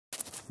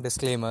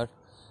Disclaimer: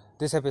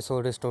 this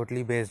episode is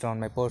totally based on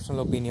my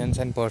personal opinions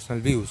and personal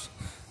views.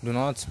 Do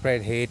not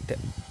spread hate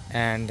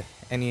and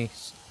any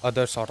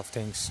other sort of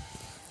things.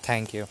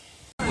 Thank you.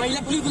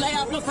 महिला police बुलाए,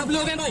 आप लोग सब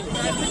लोग हैं भाई।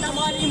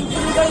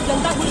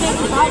 जनता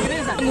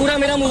पूरा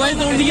मेरा मोबाइल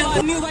तोड़ दिया।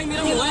 भाई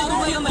मेरा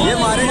मोबाइल ये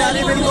मारे जा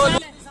रहे बिल्कुल।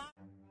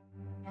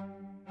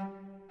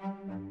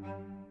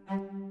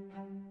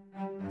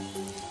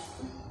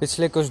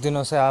 पिछले कुछ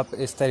दिनों से आप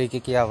इस तरीके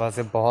की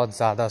आवाज़ें बहुत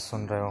ज़्यादा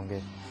सुन रहे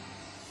होंगे।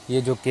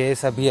 ये जो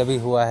केस अभी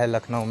हुआ है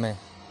लखनऊ में,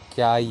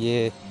 क्या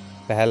ये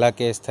पहला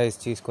केस था इस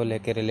चीज़ को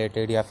लेके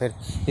रिलेटेड, या फिर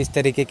इस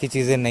तरीके की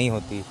चीज़ें नहीं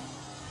होती?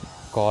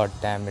 गॉड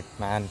डैम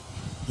इट मैन,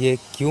 ये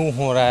क्यों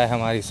हो रहा है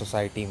हमारी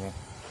सोसाइटी में?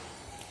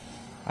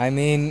 आई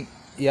मीन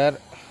यार,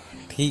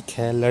 ठीक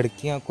है,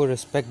 लड़कियां को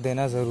रिस्पेक्ट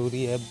देना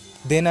ज़रूरी है,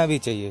 देना भी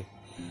चाहिए,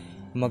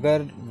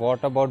 मगर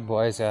व्हाट अबाउट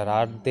बॉयज़ यार?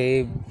 Are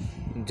they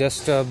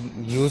just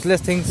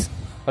useless things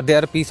और they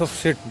are piece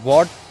of shit?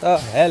 What the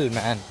hello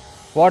man,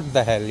 what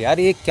the hello यार,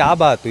 ये क्या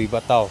बात हुई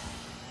बताओ?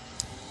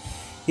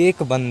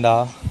 एक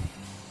बंदा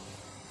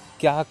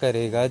क्या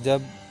करेगा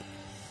जब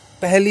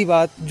पहली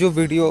बात जो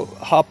वीडियो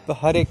आप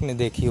हर एक ने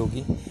देखी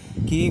होगी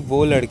कि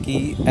वो लड़की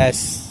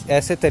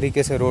ऐसे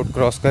तरीके से रोड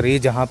क्रॉस कर रही है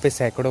जहाँ पे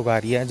सैकड़ों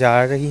गाड़ियाँ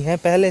जा रही हैं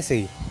पहले से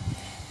ही,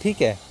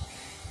 ठीक है,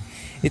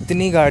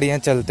 इतनी गाड़ियाँ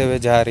चलते हुए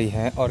जा रही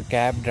हैं, और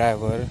कैब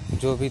ड्राइवर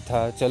जो भी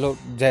था, चलो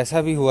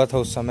जैसा भी हुआ था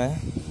उस समय,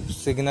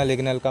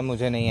 सिग्नल का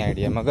मुझे नहीं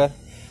आइडिया, मगर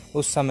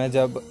उस समय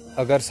जब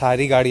अगर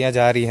सारी गाड़ियाँ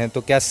जा रही हैं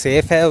तो क्या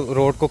सेफ़ है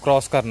रोड को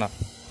क्रॉस करना?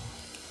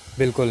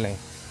 बिल्कुल नहीं।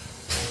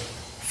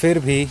 फिर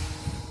भी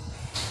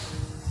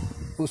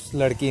उस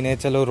लड़की ने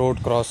चलो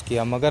रोड क्रॉस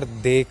किया, मगर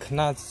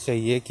देखना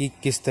चाहिए कि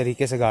किस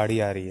तरीके से गाड़ी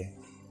आ रही है।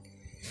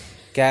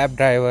 कैब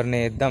ड्राइवर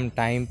ने एकदम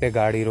टाइम पे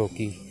गाड़ी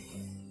रोकी,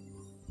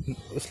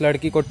 उस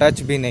लड़की को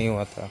टच भी नहीं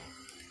हुआ था,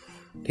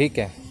 ठीक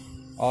है,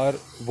 और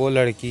वो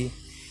लड़की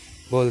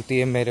बोलती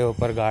है मेरे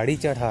ऊपर गाड़ी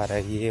चढ़ा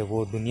रही है,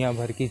 वो दुनिया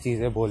भर की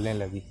चीज़ें बोलने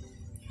लगी।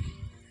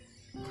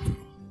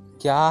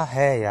 क्या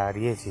है यार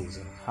ये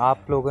चीज़ें?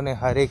 आप लोगों ने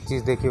हर एक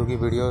चीज़ देखी होगी,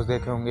 वीडियोस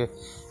देखे होंगे,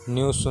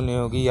 न्यूज़ सुनी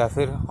होगी, या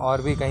फिर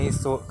और भी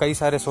कई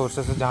सारे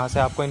सोर्सेस हैं जहाँ से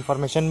आपको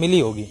इन्फॉर्मेशन मिली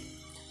होगी,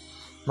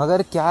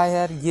 मगर क्या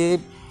यार ये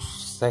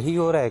सही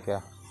हो रहा है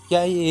क्या?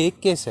 क्या ये एक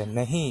केस है?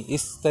 नहीं,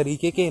 इस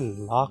तरीके के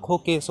लाखों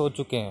केस हो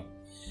चुके हैं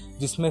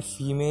जिसमें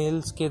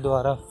फीमेल्स के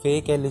द्वारा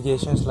फेक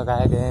एलिगेशंस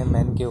लगाए गए हैं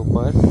मेन के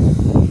ऊपर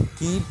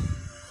कि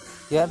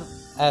यार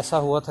ऐसा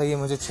हुआ था, ये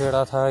मुझे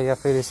छेड़ा था, या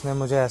फिर इसने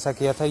मुझे ऐसा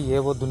किया था, ये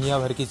वो दुनिया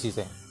भर की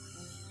चीज़ें।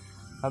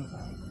 अब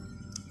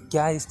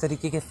क्या इस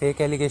तरीके के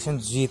फेक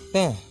एलिगेशंस जीतते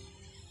हैं?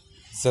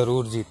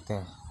 ज़रूर जीतते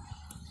हैं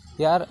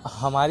यार।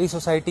 हमारी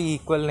सोसाइटी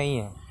इक्वल नहीं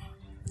है।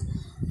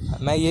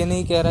 मैं ये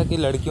नहीं कह रहा कि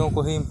लड़कियों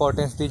को ही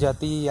इम्पोर्टेंस दी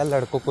जाती है या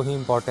लड़कों को ही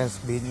इम्पोर्टेंस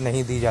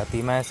नहीं दी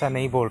जाती, मैं ऐसा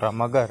नहीं बोल रहा,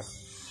 मगर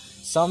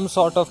सम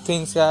सॉर्ट ऑफ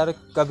थिंग्स यार,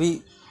 कभी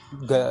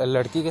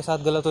लड़की के साथ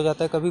गलत हो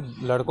जाता है, कभी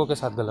लड़कों के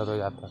साथ गलत हो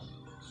जाता है,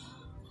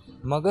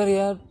 मगर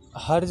यार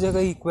हर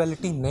जगह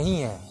इक्वालिटी नहीं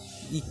है।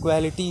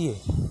 इक्वालिटी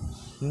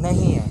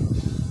नहीं है।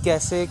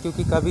 कैसे?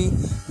 क्योंकि कभी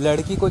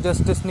लड़की को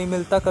जस्टिस नहीं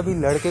मिलता, कभी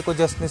लड़के को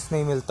जस्टिस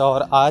नहीं मिलता,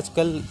 और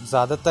आजकल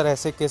ज़्यादातर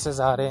ऐसे केसेस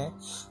आ रहे हैं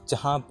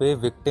जहाँ पे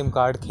विक्टिम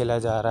कार्ड खेला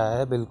जा रहा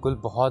है, बिल्कुल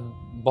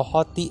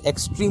बहुत ही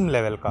एक्सट्रीम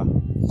लेवल का,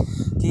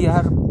 कि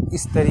यार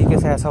इस तरीके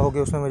से ऐसा हो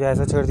गया, उसने मुझे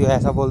ऐसा छेड़ दिया,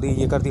 ऐसा बोल दिया,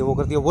 ये कर दिया, वो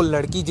कर दिया। वो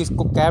लड़की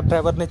जिसको कैब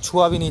ड्राइवर ने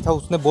छुआ भी नहीं था,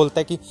 उसने बोलता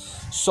है कि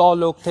 100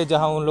 लोग थे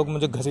जहाँ उन लोग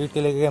मुझे घसीट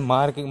के ले गए,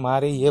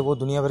 मारे, ये वो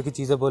दुनिया भर की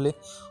चीज़ें बोले,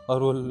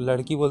 और वो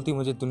लड़की बोलती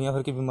मुझे दुनिया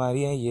भर की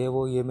बीमारी है, ये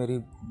वो, ये मेरी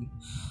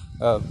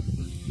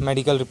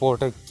मेडिकल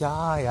रिपोर्ट है।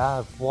 क्या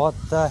यार, what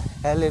the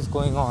hell is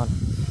going on?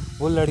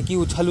 वो लड़की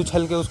उछल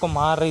के उसको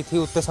मार रही थी,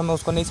 उतने समय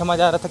उसको नहीं समझ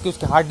आ रहा था कि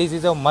उसकी हार्ट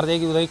डिजीज़ है, वो मर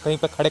जाएगी उधर ही कहीं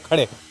पे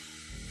खड़े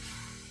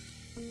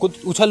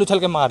कुछ उछल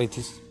के मार रही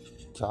थी।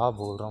 क्या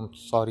बोल रहा हूँ,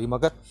 सॉरी,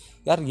 मगर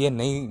यार ये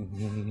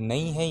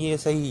नहीं है,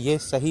 ये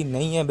सही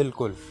नहीं है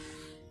बिल्कुल,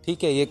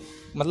 ठीक है। ये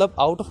मतलब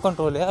आउट ऑफ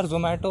कंट्रोल है यार।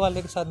 जोमेटो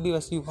वाले के साथ भी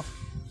वैसी हुआ,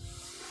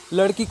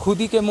 लड़की खुद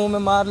ही के मुंह में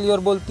मार ली और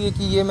बोलती है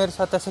कि ये मेरे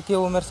साथ ऐसा किया,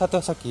 वो मेरे साथ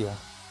ऐसा किया।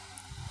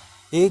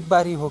 एक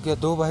बार ही हो गया,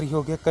 2 बार ही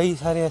हो गया, कई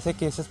सारे ऐसे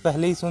केसेस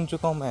पहले ही सुन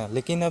चुका हूँ मैं,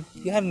 लेकिन अब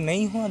यार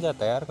नहीं हुआ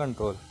जाता यार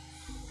कंट्रोल।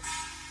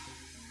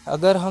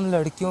 अगर हम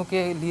लड़कियों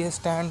के लिए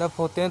स्टैंड अप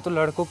होते हैं तो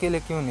लड़कों के लिए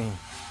क्यों नहीं?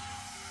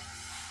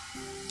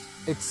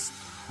 It's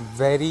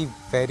very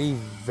very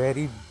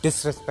very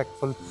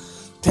disrespectful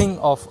thing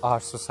of our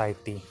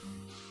society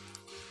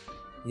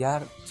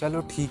यार।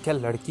 चलो ठीक है,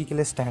 लड़की के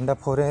लिए स्टैंड अप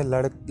हो रहे हैं,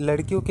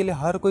 लड़कियों के लिए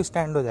हर कोई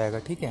स्टैंड हो जाएगा,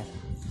 ठीक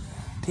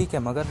है,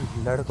 मगर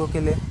लड़कों के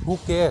लिए हु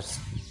केयर्स?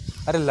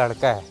 अरे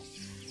लड़का है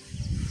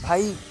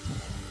भाई,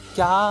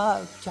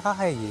 क्या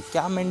है ये?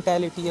 क्या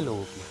मेंटालिटी है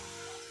लोगों की?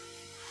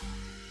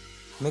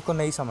 मेरे को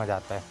नहीं समझ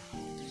आता है।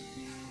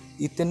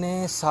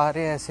 इतने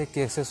सारे ऐसे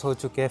केसेस हो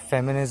चुके हैं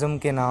फेमिनिज्म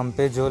के नाम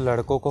पे, जो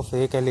लड़कों को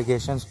फेक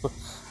एलिगेशंस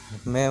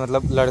में,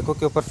 मतलब लड़कों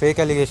के ऊपर फेक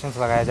एलिगेशंस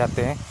लगाए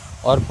जाते हैं,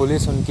 और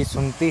पुलिस उनकी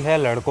सुनती है,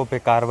 लड़कों पे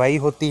कार्रवाई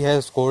होती है,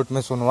 कोर्ट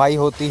में सुनवाई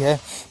होती है,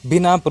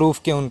 बिना प्रूफ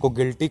के उनको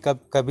गिल्टी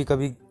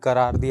कभी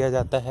करार दिया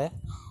जाता है,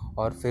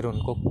 और फिर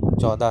उनको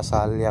 14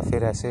 साल या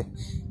फिर ऐसे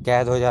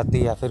कैद हो जाती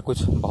है या फिर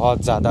कुछ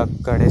बहुत ज़्यादा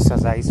कड़ी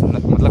सज़ाई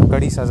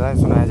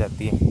सुनाई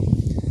जाती है।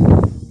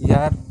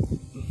 यार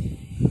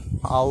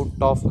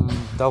out of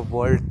the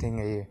world thing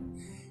है ये,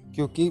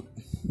 क्योंकि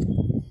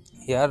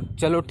यार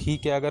चलो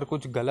ठीक है, अगर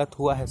कुछ गलत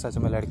हुआ है सच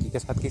में लड़की के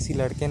साथ, किसी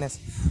लड़के ने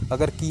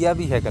अगर किया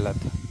भी है गलत,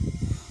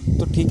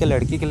 तो ठीक है,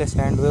 लड़की के लिए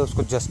स्टैंड हुए,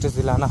 उसको जस्टिस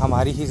दिलाना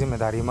हमारी ही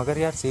जिम्मेदारी है। मगर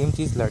यार सेम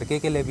चीज़ लड़के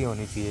के लिए भी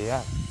होनी चाहिए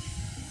यार।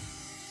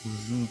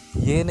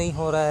 ये नहीं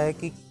हो रहा है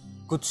कि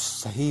कुछ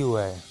सही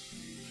हुआ है,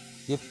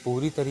 ये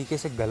पूरी तरीके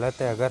से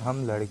गलत है। अगर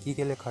हम लड़की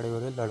के लिए खड़े हो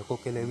रहे, लड़कों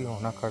के लिए भी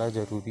होना खड़ा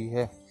ज़रूरी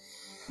है।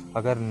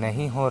 अगर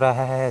नहीं हो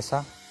रहा है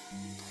ऐसा,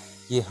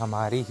 ये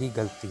हमारी ही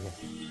गलती है,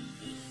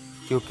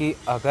 क्योंकि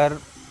अगर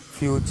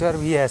फ्यूचर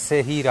भी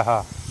ऐसे ही रहा,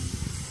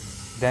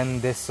 then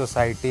this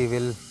society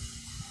will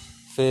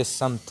face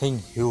something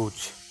huge.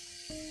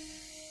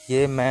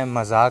 ये मैं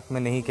मजाक में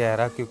नहीं कह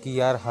रहा, क्योंकि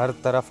यार हर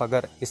तरफ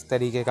अगर इस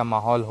तरीके का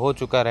माहौल हो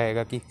चुका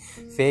रहेगा कि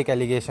फेक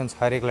एलिगेशंस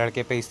हर एक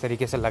लड़के पे इस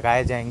तरीके से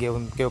लगाए जाएंगे,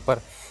 उनके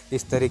ऊपर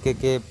इस तरीके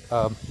के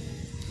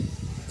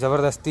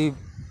ज़बरदस्ती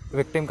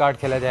विक्टिम कार्ड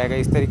खेला जाएगा,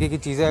 इस तरीके की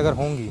चीज़ें अगर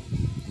होंगी,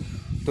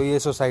 तो ये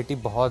सोसाइटी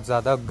बहुत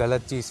ज़्यादा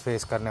गलत चीज़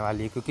फेस करने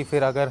वाली है। क्योंकि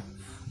फिर अगर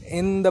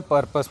इन द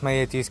पर्पस मैं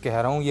ये चीज़ कह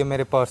रहा हूँ, ये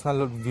मेरे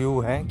पर्सनल व्यू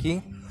है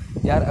कि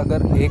यार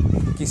अगर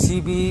एक किसी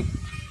भी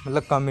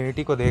मतलब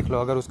कम्युनिटी को देख लो,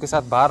 अगर उसके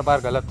साथ बार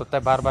बार गलत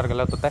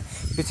होता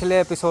है। पिछले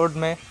एपिसोड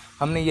में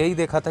हमने यही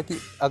देखा था कि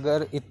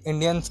अगर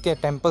इंडियंस के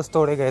टेम्पल्स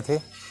तोड़े गए थे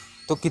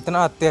तो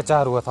कितना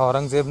अत्याचार हुआ था,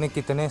 औरंगज़ेब ने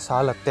कितने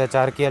साल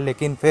अत्याचार किया,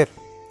 लेकिन फिर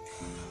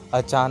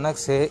अचानक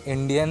से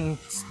इंडियन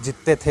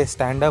जितने थे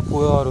स्टैंड अप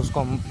हुए और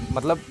उसको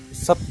मतलब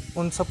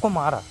उन सबको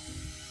मारा,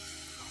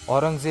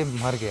 औरंगज़ेब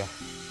मर गया।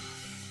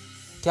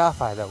 क्या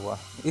फ़ायदा हुआ?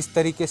 इस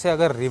तरीके से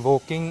अगर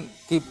रिवोकिंग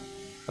की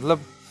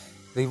मतलब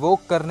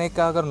रिवोक करने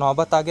का अगर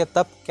नौबत आ गया,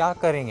 तब क्या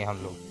करेंगे हम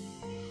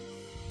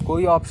लोग?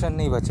 कोई ऑप्शन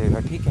नहीं बचेगा।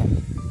 ठीक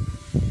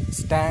है,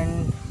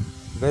 स्टैंड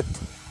विथ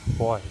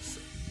बॉयज़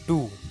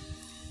टू।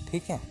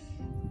 ठीक है,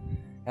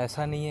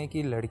 ऐसा नहीं है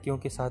कि लड़कियों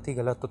के साथ ही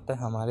गलत होता है,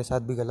 हमारे साथ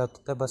भी गलत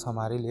होता है, बस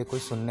हमारे लिए कोई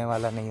सुनने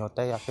वाला नहीं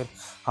होता है, या फिर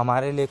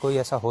हमारे लिए कोई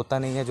ऐसा होता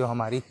नहीं है जो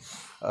हमारी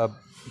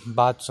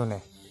बात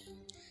सुने।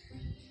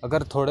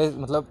 अगर थोड़े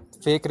मतलब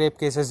फेक रेप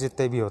केसेस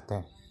जितने भी होते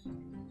हैं,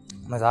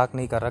 मजाक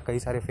नहीं कर रहा, कई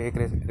सारे फेक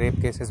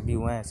रेप केसेस भी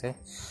हुए हैं ऐसे,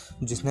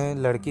 जिसने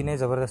लड़की ने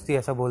ज़बरदस्ती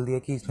ऐसा बोल दिया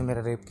कि इसने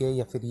मेरा रेप किया,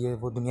 या फिर ये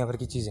वो दुनिया भर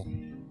की चीज़ें।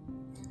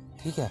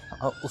 ठीक है,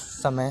 और उस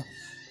समय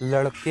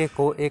लड़के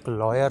को एक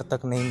लॉयर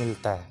तक नहीं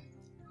मिलता है,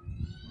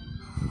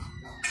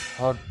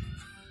 और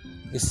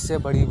इससे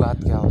बड़ी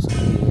बात क्या हो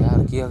सकती है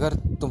यार, कि अगर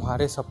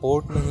तुम्हारे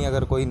सपोर्ट में ही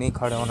अगर कोई नहीं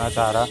खड़े होना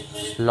चाह रहा,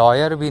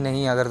 लॉयर भी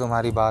नहीं अगर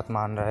तुम्हारी बात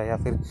मान रहा है, या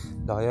फिर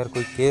लॉयर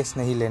कोई केस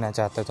नहीं लेना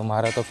चाहता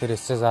तुम्हारा, तो फिर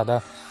इससे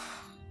ज़्यादा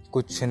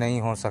कुछ नहीं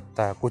हो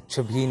सकता है, कुछ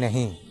भी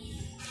नहीं।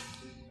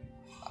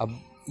 अब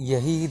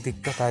यही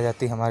दिक्कत आ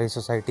जाती है हमारी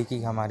सोसाइटी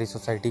की, हमारी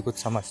सोसाइटी कुछ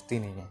समझती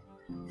नहीं है।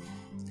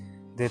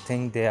 They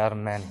think they are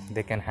man,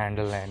 they can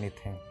handle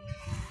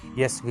anything.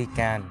 Yes we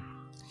can,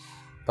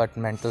 but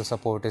mental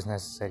support is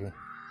necessary.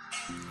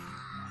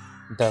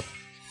 The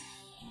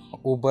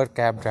Uber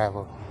cab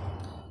driver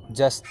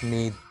just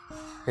need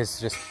his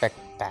respect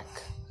back.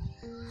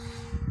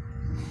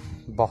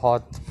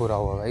 बहुत बुरा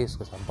हुआ भाई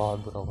इसके साथ, बहुत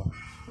बुरा हुआ।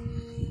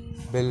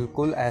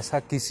 बिल्कुल ऐसा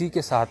किसी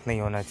के साथ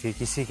नहीं होना चाहिए,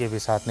 किसी के भी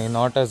साथ नहीं,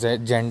 not a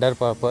gender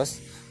purpose,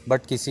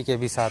 but किसी के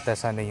भी साथ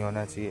ऐसा नहीं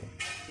होना चाहिए।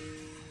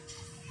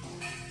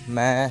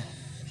 मैं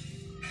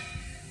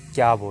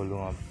क्या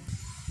बोलूँ अब,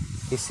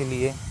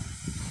 इसलिए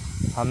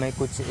हमें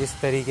कुछ इस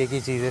तरीके की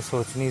चीज़ें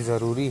सोचनी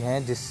ज़रूरी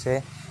हैं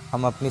जिससे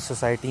हम अपनी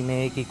सोसाइटी में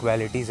एक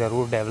इक्वालिटी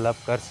ज़रूर डेवलप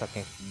कर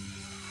सकें,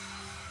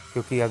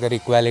 क्योंकि अगर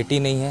इक्वालिटी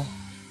नहीं है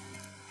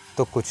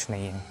तो कुछ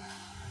नहीं है।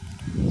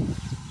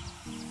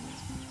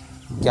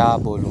 क्या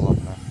बोलूँ अब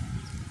मैं,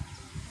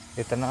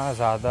 इतना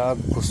ज़्यादा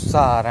गुस्सा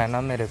आ रहा है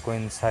ना मेरे को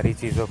इन सारी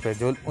चीज़ों पे,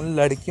 जो उन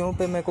लड़कियों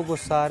पे मेरे को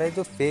गुस्सा आ रहा है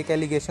जो फेक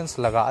एलिगेशंस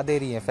लगा दे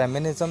रही हैं।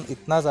 फेमिनिज़म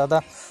इतना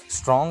ज़्यादा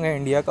स्ट्रॉन्ग है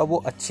इंडिया का,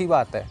 वो अच्छी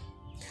बात है,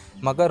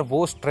 मगर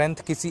वो स्ट्रेंथ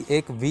किसी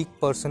एक वीक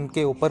पर्सन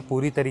के ऊपर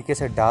पूरी तरीके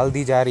से डाल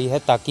दी जा रही है,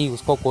 ताकि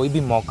उसको कोई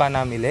भी मौका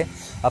ना मिले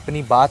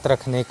अपनी बात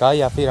रखने का,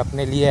 या फिर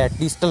अपने लिए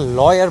एटलीस्ट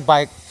लॉयर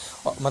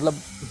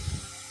मतलब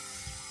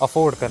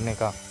अफोर्ड करने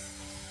का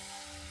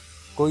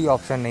कोई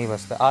ऑप्शन नहीं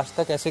बचता। आज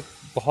तक ऐसे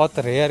बहुत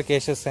रेयर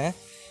केसेस हैं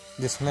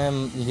जिसमें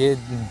ये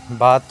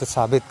बात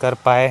साबित कर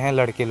पाए हैं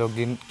लड़के लोग,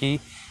 जिनकी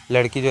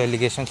लड़की जो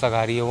एलिगेशंस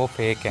लगा रही है वो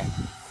फेक है।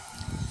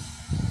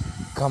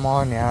 कम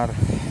ऑन यार,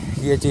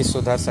 ये चीज़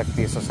सुधर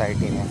सकती है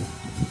सोसाइटी में।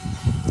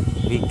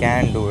 We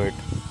can do it,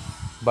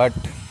 but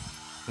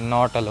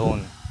not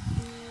alone,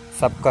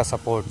 सबका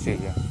सपोर्ट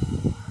चाहिए।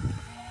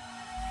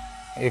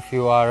 If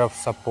you are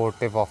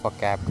supportive of a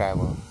cab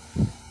driver,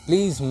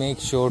 please make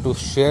sure to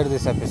share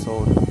this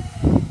episode,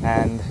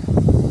 and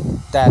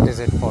that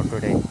is it for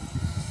today.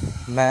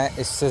 मैं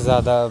इससे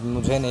ज़्यादा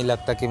मुझे नहीं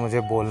लगता कि मुझे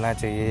बोलना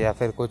चाहिए या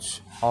फिर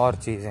कुछ और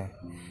चीज़ें,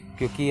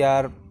 क्योंकि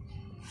यार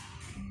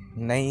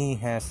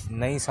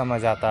नहीं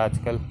समझ आता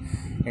आजकल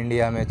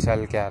इंडिया में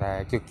चल क्या रहा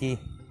है। क्योंकि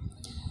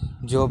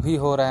जो भी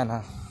हो रहा है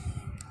ना,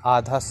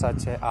 आधा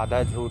सच है,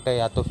 आधा झूठ है,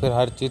 या तो फिर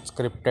हर चीज़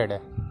स्क्रिप्टेड है।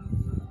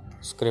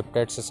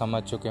 स्क्रिप्टेड से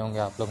समझ चुके होंगे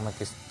आप लोग मैं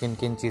किन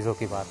किन चीज़ों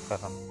की बात कर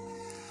रहा हूँ।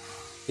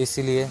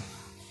 इसीलिए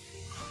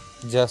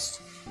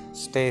just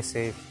stay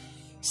safe,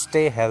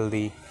 stay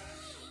healthy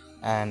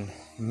and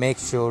make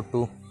sure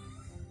to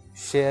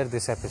share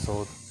this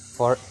episode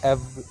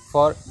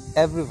for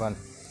everyone.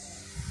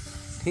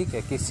 ठीक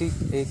है, किसी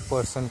एक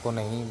पर्सन को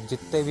नहीं,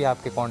 जितने भी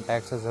आपके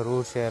कॉन्टैक्ट्स हैं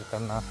ज़रूर शेयर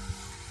करना,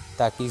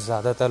 ताकि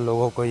ज़्यादातर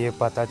लोगों को ये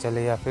पता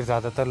चले या फिर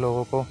ज़्यादातर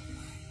लोगों को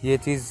ये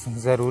चीज़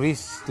ज़रूरी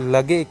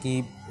लगे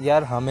कि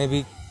यार हमें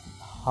भी,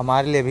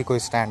 हमारे लिए भी कोई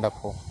स्टैंड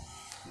अप हो।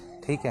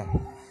 ठीक है,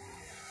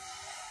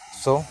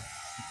 so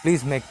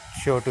please make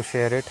sure to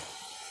share it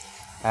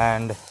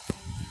and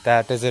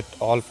that is it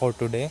all for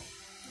today.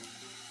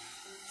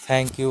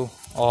 Thank you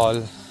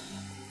all.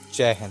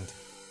 जय हिंद।